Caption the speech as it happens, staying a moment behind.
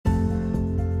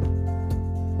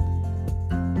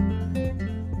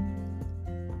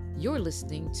You're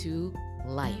listening to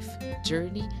Life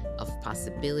Journey of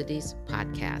Possibilities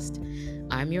podcast.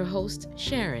 I'm your host,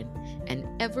 Sharon, an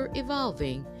ever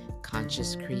evolving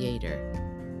conscious creator.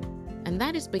 And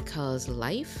that is because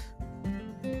life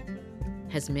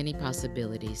has many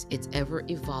possibilities. It's ever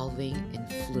evolving and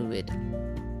fluid.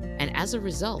 And as a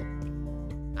result,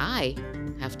 I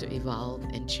have to evolve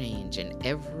and change. And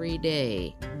every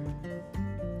day,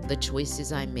 the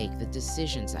choices I make, the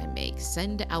decisions I make,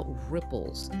 send out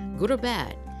ripples, good or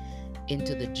bad,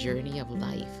 into the journey of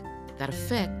life that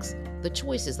affects the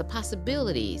choices, the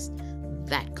possibilities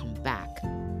that come back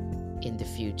in the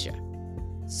future.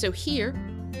 So here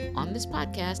on this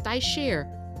podcast, I share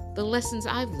the lessons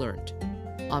I've learned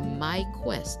on my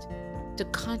quest to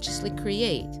consciously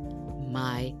create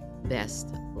my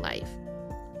best life.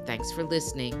 Thanks for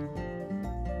listening.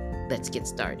 Let's get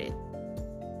started.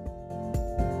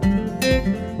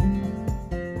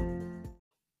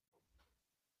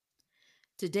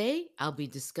 Today, I'll be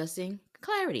discussing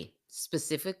clarity,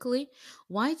 specifically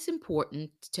why it's important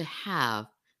to have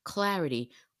clarity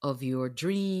of your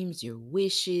dreams, your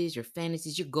wishes, your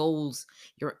fantasies, your goals,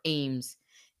 your aims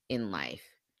in life.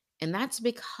 And that's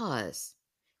because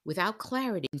without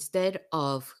clarity, instead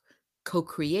of co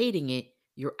creating it,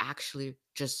 you're actually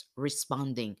just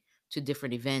responding to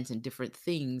different events and different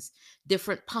things,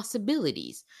 different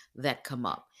possibilities that come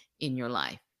up in your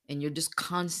life. And you're just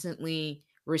constantly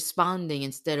responding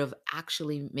instead of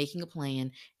actually making a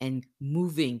plan and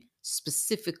moving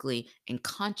specifically and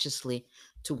consciously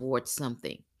towards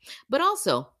something. But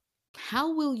also,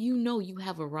 how will you know you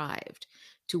have arrived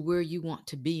to where you want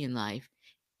to be in life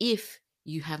if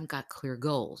you haven't got clear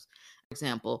goals? For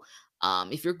example,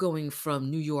 if you're going from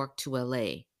New York to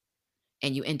LA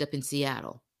and you end up in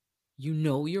Seattle, you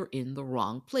know you're in the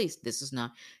wrong place. This is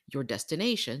not your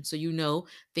destination. So you know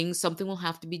something will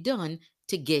have to be done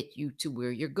to get you to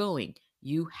where you're going.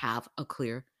 You have a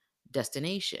clear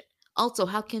destination. Also,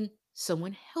 how can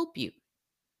someone help you?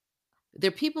 There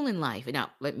are people in life.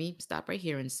 Now, let me stop right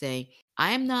here and say,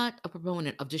 I am not a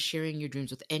proponent of just sharing your dreams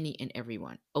with any and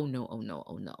everyone. Oh no, oh no,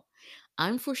 oh no.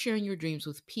 I'm for sharing your dreams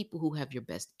with people who have your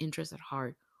best interest at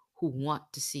heart, who want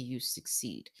to see you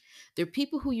succeed. There are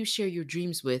people who you share your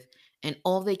dreams with, and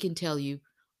all they can tell you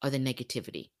are the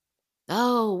negativity.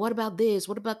 Oh, what about this?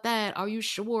 What about that? Are you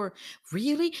sure?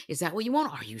 Really? Is that what you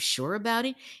want? Are you sure about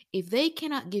it? If they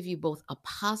cannot give you both a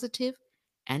positive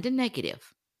and a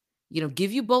negative,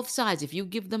 give you both sides. If you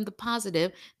give them the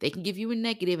positive, they can give you a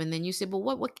negative, and then you say,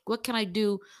 well, what can I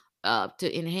do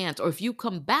to enhance? Or if you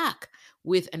come back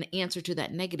with an answer to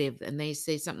that negative and they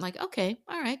say something like, okay,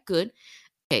 all right, good.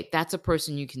 Okay, that's a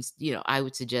person you can, I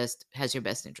would suggest has your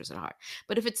best interest at heart.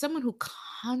 But if it's someone who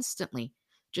constantly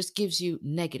just gives you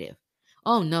negative,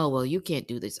 oh no, well, you can't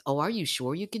do this. Oh, are you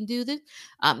sure you can do this?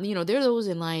 There are those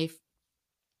in life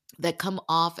that come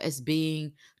off as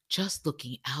being just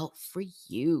looking out for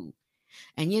you.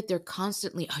 And yet they're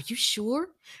constantly, are you sure?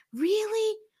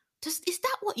 Really? Is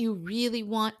that what you really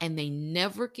want? And they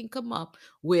never can come up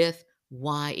with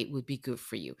why it would be good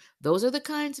for you. Those are the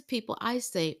kinds of people I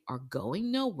say are going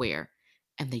nowhere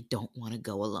and they don't want to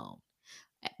go alone.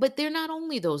 But they're not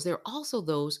only those, they're also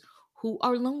those who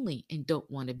are lonely and don't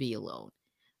want to be alone.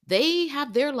 They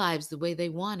have their lives the way they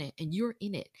want it, and you're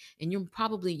in it. And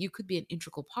you could be an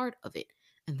integral part of it.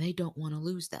 And they don't want to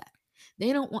lose that.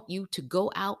 They don't want you to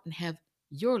go out and have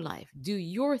your life, do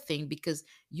your thing because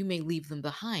you may leave them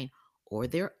behind. Or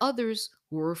there are others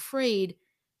who are afraid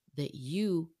that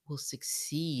you will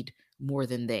succeed more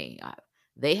than they are.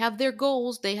 They have their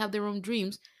goals, they have their own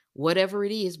dreams, whatever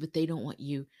it is, but they don't want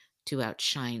you to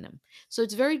outshine them. So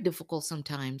it's very difficult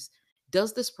sometimes.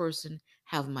 Does this person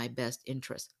have my best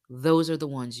interest? Those are the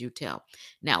ones you tell.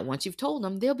 Now, once you've told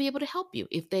them, they'll be able to help you.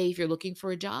 If you're looking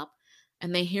for a job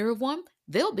and they hear of one,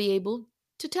 they'll be able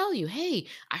to tell you, hey,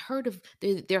 I heard of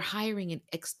they're hiring in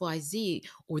XYZ,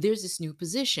 or there's this new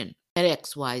position at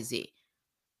XYZ.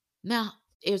 Now,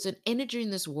 there's an energy in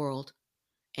this world,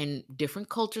 and different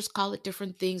cultures call it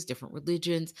different things, different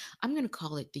religions. I'm going to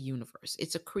call it the universe.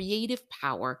 It's a creative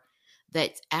power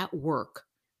that's at work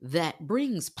that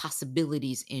brings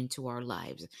possibilities into our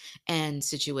lives and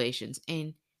situations.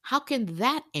 And how can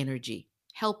that energy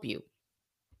help you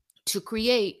to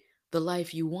create the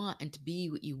life you want and to be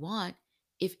what you want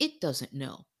if it doesn't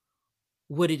know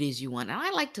what it is you want? And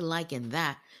I like to liken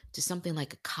that to something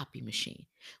like a copy machine.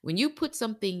 When you put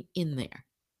something in there,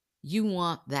 you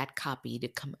want that copy to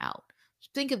come out.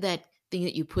 Think of that thing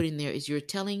that you put in there as you're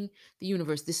telling the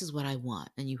universe, this is what I want.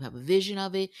 And you have a vision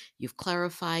of it, you've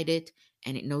clarified it,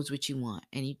 and it knows what you want.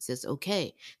 And it says,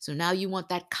 okay, so now you want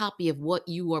that copy of what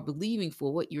you are believing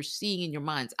for, what you're seeing in your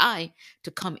mind's eye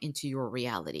to come into your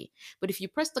reality. But if you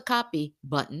press the copy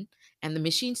button and the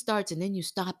machine starts and then you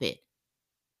stop it,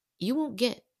 you won't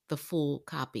get the full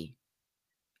copy.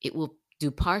 It will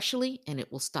do partially and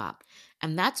it will stop.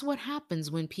 And that's what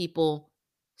happens when people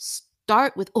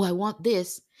start with, oh, I want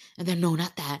this. And then, no,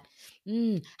 not that.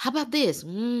 How about this?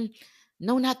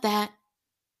 No, not that.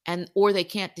 And or they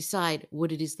can't decide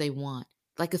what it is they want.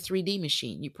 Like a 3D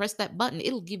machine. You press that button,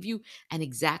 it'll give you an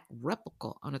exact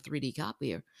replica on a 3D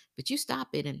copier. But you stop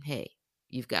it and hey,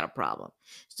 you've got a problem.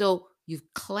 So you've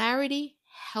clarity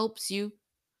helps you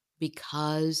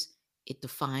because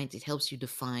it helps you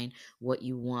define what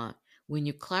you want. When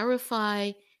you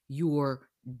clarify your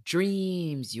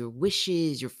dreams, your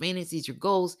wishes, your fantasies, your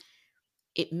goals,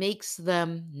 it makes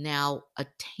them now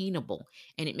attainable.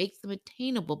 And it makes them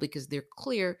attainable because they're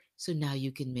clear. So now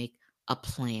you can make a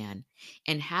plan.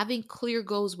 And having clear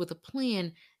goals with a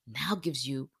plan now gives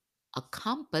you a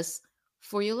compass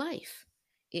for your life.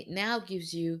 It now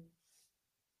gives you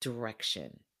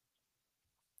direction.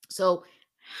 So,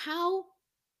 how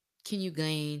can you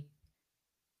gain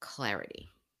clarity?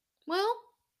 Well,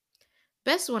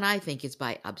 best one I think is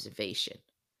by observation.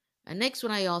 And next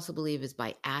one I also believe is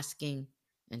by asking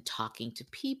and talking to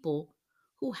people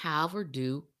who have or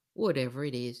do whatever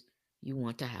it is you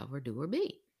want to have or do or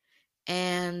be.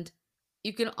 And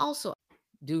you can also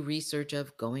do research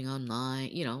of going online,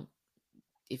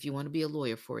 if you want to be a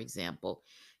lawyer, for example,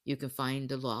 you can find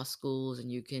the law schools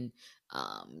and you can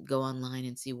go online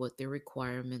and see what their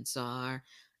requirements are.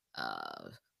 Uh,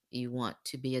 you want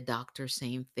to be a doctor,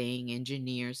 same thing.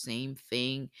 Engineer, same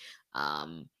thing.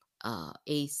 Um,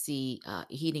 AC,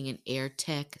 heating and air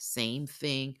tech, same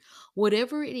thing.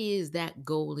 Whatever it is that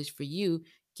goal is for you,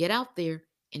 get out there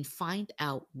and find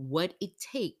out what it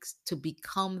takes to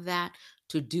become that,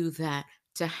 to do that,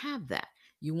 to have that.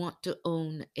 You want to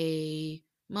own a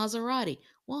Maserati.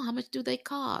 Well, how much do they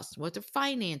cost? What's the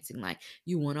financing like?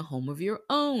 You want a home of your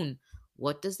own.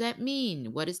 What does that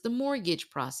mean? What is the mortgage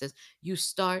process? You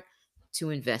start to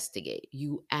investigate.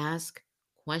 You ask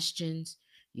questions,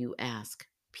 you ask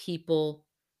people,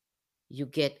 you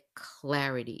get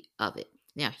clarity of it.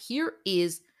 Now, here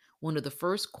is one of the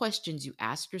first questions you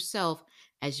ask yourself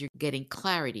as you're getting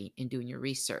clarity in doing your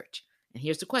research. And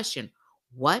here's the question: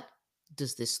 what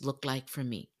does this look like for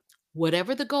me?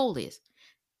 Whatever the goal is,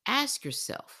 ask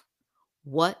yourself,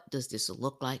 what does this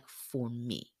look like for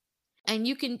me? And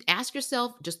you can ask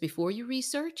yourself just before you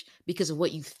research because of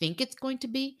what you think it's going to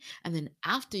be. And then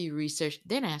after you research,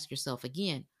 then ask yourself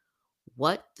again,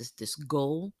 what does this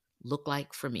goal look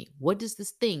like for me? What is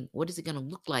it going to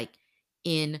look like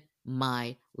in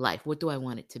my life? What do I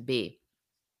want it to be?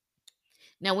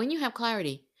 Now, when you have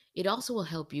clarity, it also will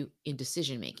help you in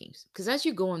decision making. Because as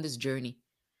you go on this journey,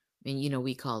 and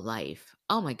we call life,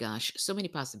 oh my gosh, so many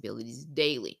possibilities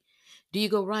daily. Do you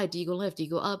go right? Do you go left? Do you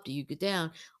go up? Do you go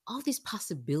down? All these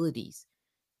possibilities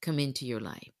come into your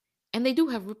life, and they do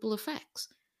have ripple effects.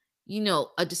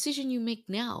 A decision you make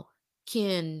now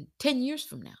can 10 years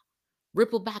from now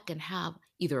ripple back and have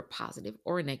either a positive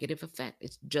or a negative effect.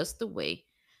 It's just the way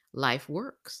life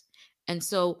works. And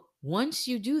so once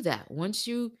you do that, once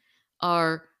you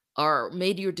are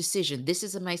made your decision, this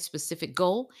is my specific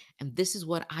goal and this is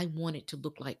what I want it to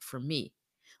look like for me.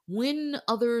 When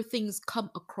other things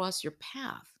come across your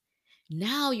path,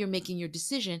 now you're making your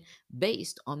decision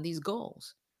based on these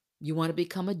goals. You want to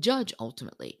become a judge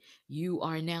ultimately. You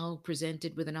are now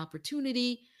presented with an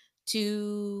opportunity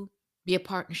to be a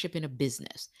partnership in a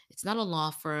business. It's not a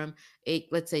law firm.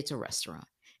 Let's say it's a restaurant.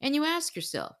 And you ask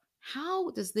yourself,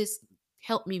 how does this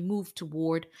help me move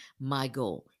toward my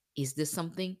goal? Is this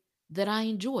something that I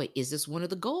enjoy? Is this one of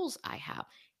the goals I have?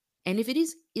 And if it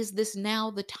is this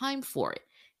now the time for it?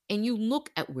 And you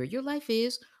look at where your life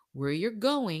is, where you're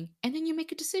going, and then you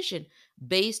make a decision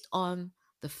based on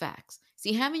the facts.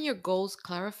 See, having your goals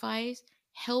clarifies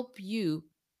help you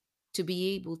to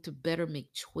be able to better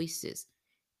make choices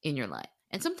in your life.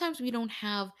 And sometimes we don't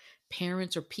have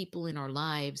parents or people in our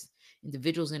lives,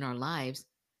 individuals in our lives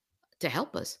to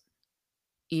help us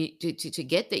to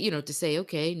get that, to say,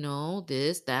 okay, no,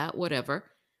 this, that,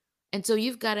 whatever. And so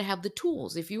you've got to have the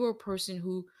tools. If you are a person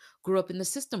who grew up in the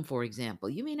system, for example,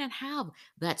 you may not have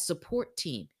that support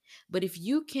team. But if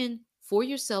you can for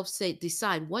yourself say,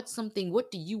 decide what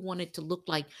do you want it to look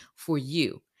like for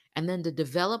you? And then to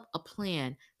develop a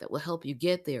plan that will help you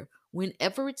get there.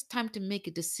 Whenever it's time to make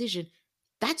a decision,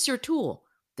 that's your tool.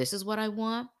 This is what I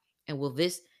want. And will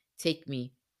this take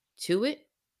me to it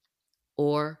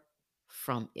or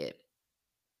from it?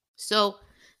 So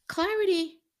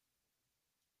clarity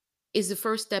is the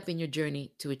first step in your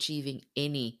journey to achieving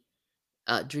any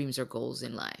dreams or goals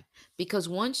in life. Because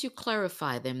once you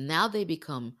clarify them, now they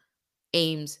become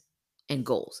aims and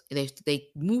goals. They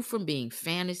move from being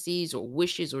fantasies or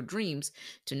wishes or dreams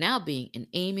to now being an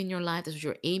aim in your life. That's what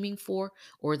you're aiming for,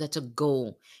 or that's a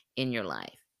goal in your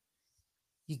life.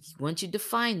 Once you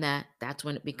define that, that's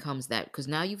when it becomes that. Because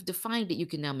now you've defined it, you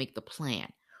can now make the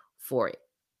plan for it.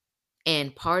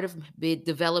 And part of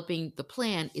developing the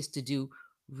plan is to do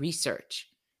research.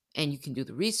 And you can do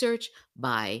the research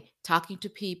by talking to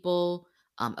people,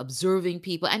 observing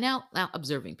people, and now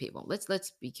observing people.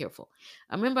 Let's be careful.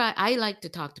 I remember I like to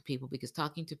talk to people because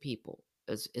talking to people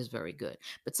is very good.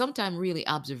 But sometimes really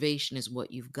observation is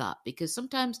what you've got, because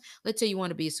sometimes, let's say you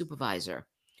want to be a supervisor,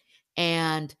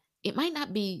 and it might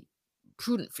not be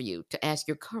prudent for you to ask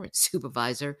your current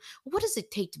supervisor, "Well, what does it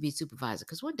take to be a supervisor?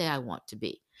 Because one day I want to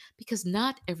be." Because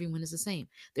not everyone is the same.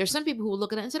 There are some people who will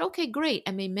look at that and say, "Okay, great,"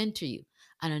 and may mentor you.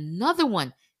 And another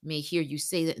one may hear you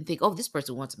say that and think, "Oh, this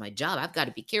person wants my job. I've got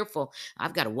to be careful.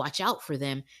 I've got to watch out for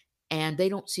them." And they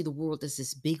don't see the world as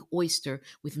this big oyster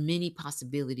with many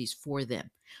possibilities for them.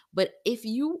 But if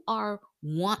you are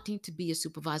wanting to be a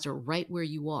supervisor right where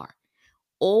you are,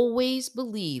 always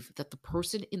believe that the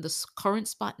person in the current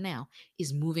spot now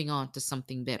is moving on to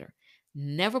something better.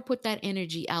 Never put that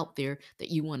energy out there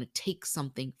that you want to take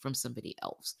something from somebody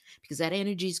else, because that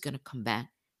energy is going to come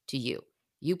back to you.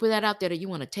 You put that out there that you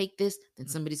want to take this, then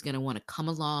somebody's going to want to come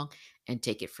along and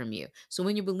take it from you. So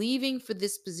when you're believing for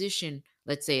this position,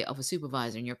 let's say of a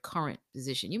supervisor in your current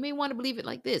position, you may want to believe it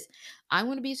like this: I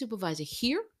want to be a supervisor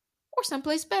here or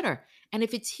someplace better. And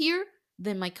if it's here,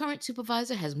 then my current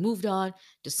supervisor has moved on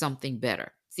to something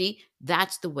better. See,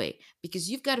 that's the way,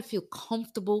 because you've got to feel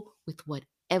comfortable with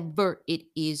whatever it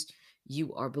is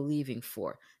you are believing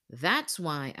for. That's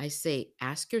why I say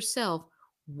ask yourself,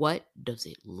 what does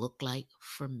it look like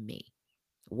for me?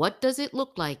 What does it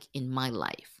look like in my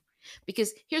life?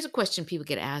 Because here's a question people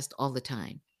get asked all the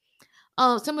time.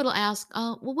 Oh, somebody will ask,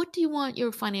 well, what do you want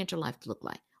your financial life to look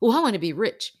like? Well, I want to be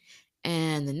rich.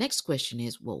 And the next question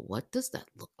is, well, what does that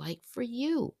look like for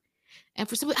you? And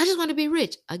for somebody, I just want to be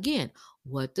rich. Again,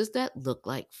 what does that look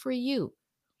like for you?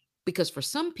 Because for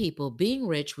some people, being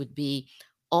rich would be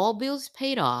all bills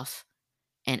paid off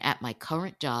and at my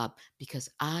current job because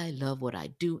I love what I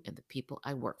do and the people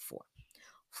I work for.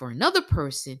 For another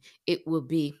person, it will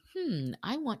be,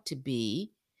 I want to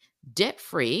be debt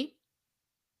free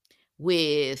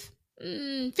with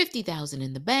 50,000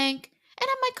 in the bank and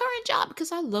at my current job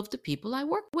because I love the people I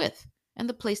work with and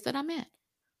the place that I'm at.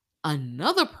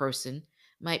 Another person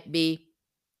might be,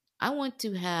 I want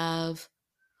to have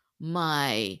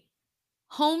my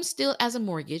home still as a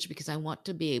mortgage because I want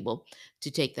to be able to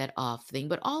take that off thing.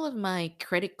 But all of my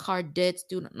credit card debt,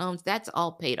 student loans, that's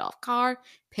all paid off. Car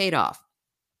paid off.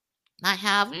 I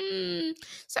have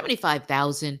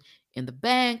 75,000 in the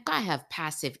bank. I have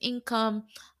passive income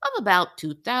of about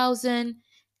 2,000,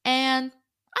 and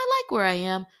I like where I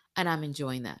am and I'm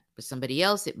enjoying that. For somebody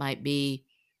else, it might be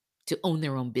to own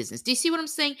their own business. Do you see what I'm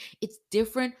saying? It's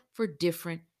different for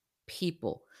different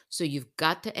people. So you've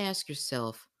got to ask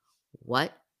yourself,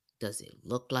 what does it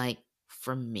look like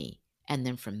for me? And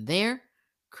then from there,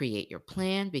 create your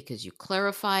plan, because you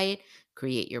clarify it,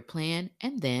 create your plan,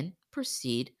 and then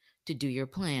proceed to do your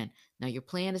plan. Now, your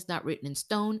plan is not written in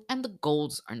stone, and the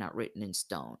goals are not written in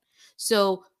stone.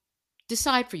 So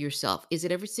decide for yourself. Is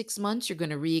it every 6 months you're going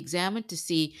to re-examine to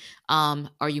see,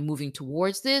 are you moving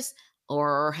towards this,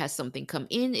 or has something come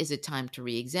in? Is it time to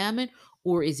re-examine,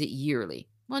 or is it yearly?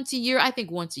 Once a year, I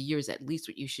think once a year is at least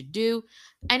what you should do.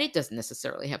 And it doesn't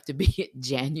necessarily have to be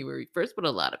January 1st, but a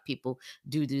lot of people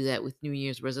do that with New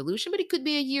Year's resolution. But it could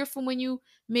be a year from when you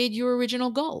made your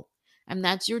original goal. And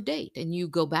that's your date. And you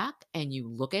go back and you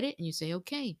look at it and you say,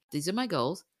 okay, these are my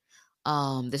goals.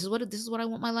 This is what I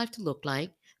want my life to look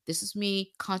like. This is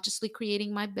me consciously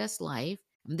creating my best life,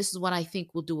 and this is what I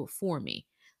think will do it for me.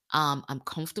 I'm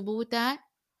comfortable with that,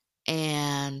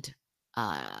 and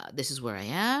this is where I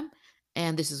am,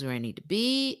 and this is where I need to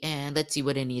be, and let's see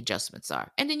what any adjustments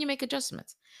are. And then you make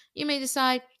adjustments. You may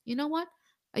decide, you know what?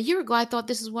 A year ago, I thought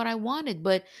this is what I wanted,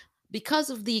 but because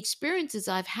of the experiences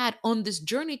I've had on this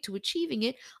journey to achieving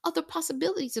it, other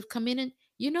possibilities have come in, and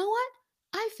you know what?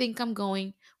 I think I'm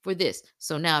going for this.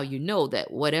 So now you know that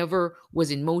whatever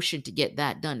was in motion to get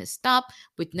that done is stopped,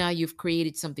 but now you've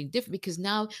created something different because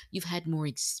now you've had more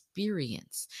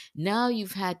experience. Now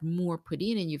you've had more put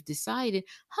in and you've decided,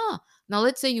 now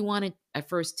let's say you wanted at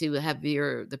first to have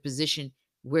the position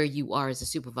where you are as a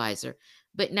supervisor.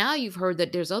 But now you've heard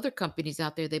that there's other companies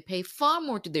out there that pay far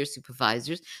more to their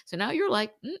supervisors. So now you're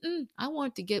like, I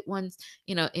want to get one,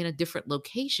 in a different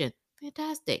location.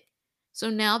 Fantastic. So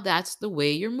now that's the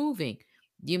way you're moving.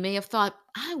 You may have thought,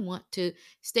 I want to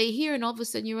stay here. And all of a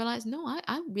sudden you realize, no,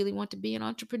 I really want to be an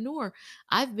entrepreneur.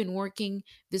 I've been working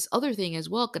this other thing as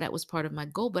well, because that was part of my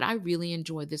goal, but I really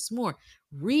enjoy this more.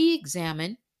 Re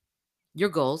examine your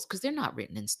goals because they're not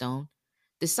written in stone.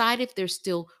 Decide if they're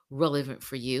still relevant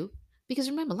for you. Because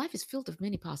remember, life is filled with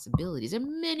many possibilities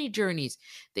and many journeys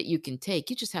that you can take.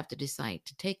 You just have to decide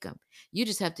to take them. You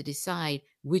just have to decide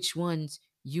which ones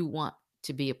you want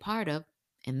to be a part of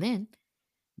and then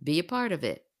be a part of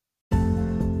it.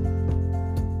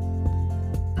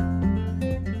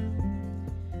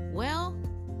 Well,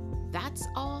 that's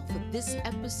all for this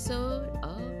episode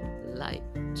of Life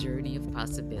Journey of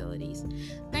Possibilities.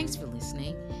 Thanks for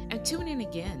listening, and tune in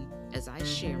again as I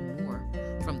share more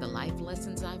from the life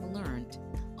lessons I've learned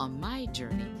on my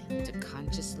journey to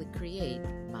consciously create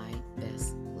my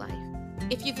best life.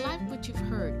 If you've liked what you've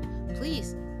heard,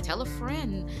 please tell a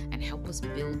friend and help us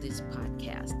build this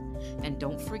podcast. And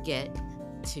don't forget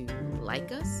to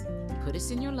like us, put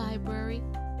us in your library,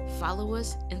 follow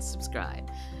us, and subscribe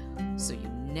so you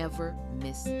never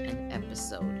miss an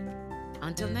episode.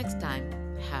 Until next time,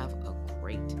 have a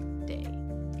great day.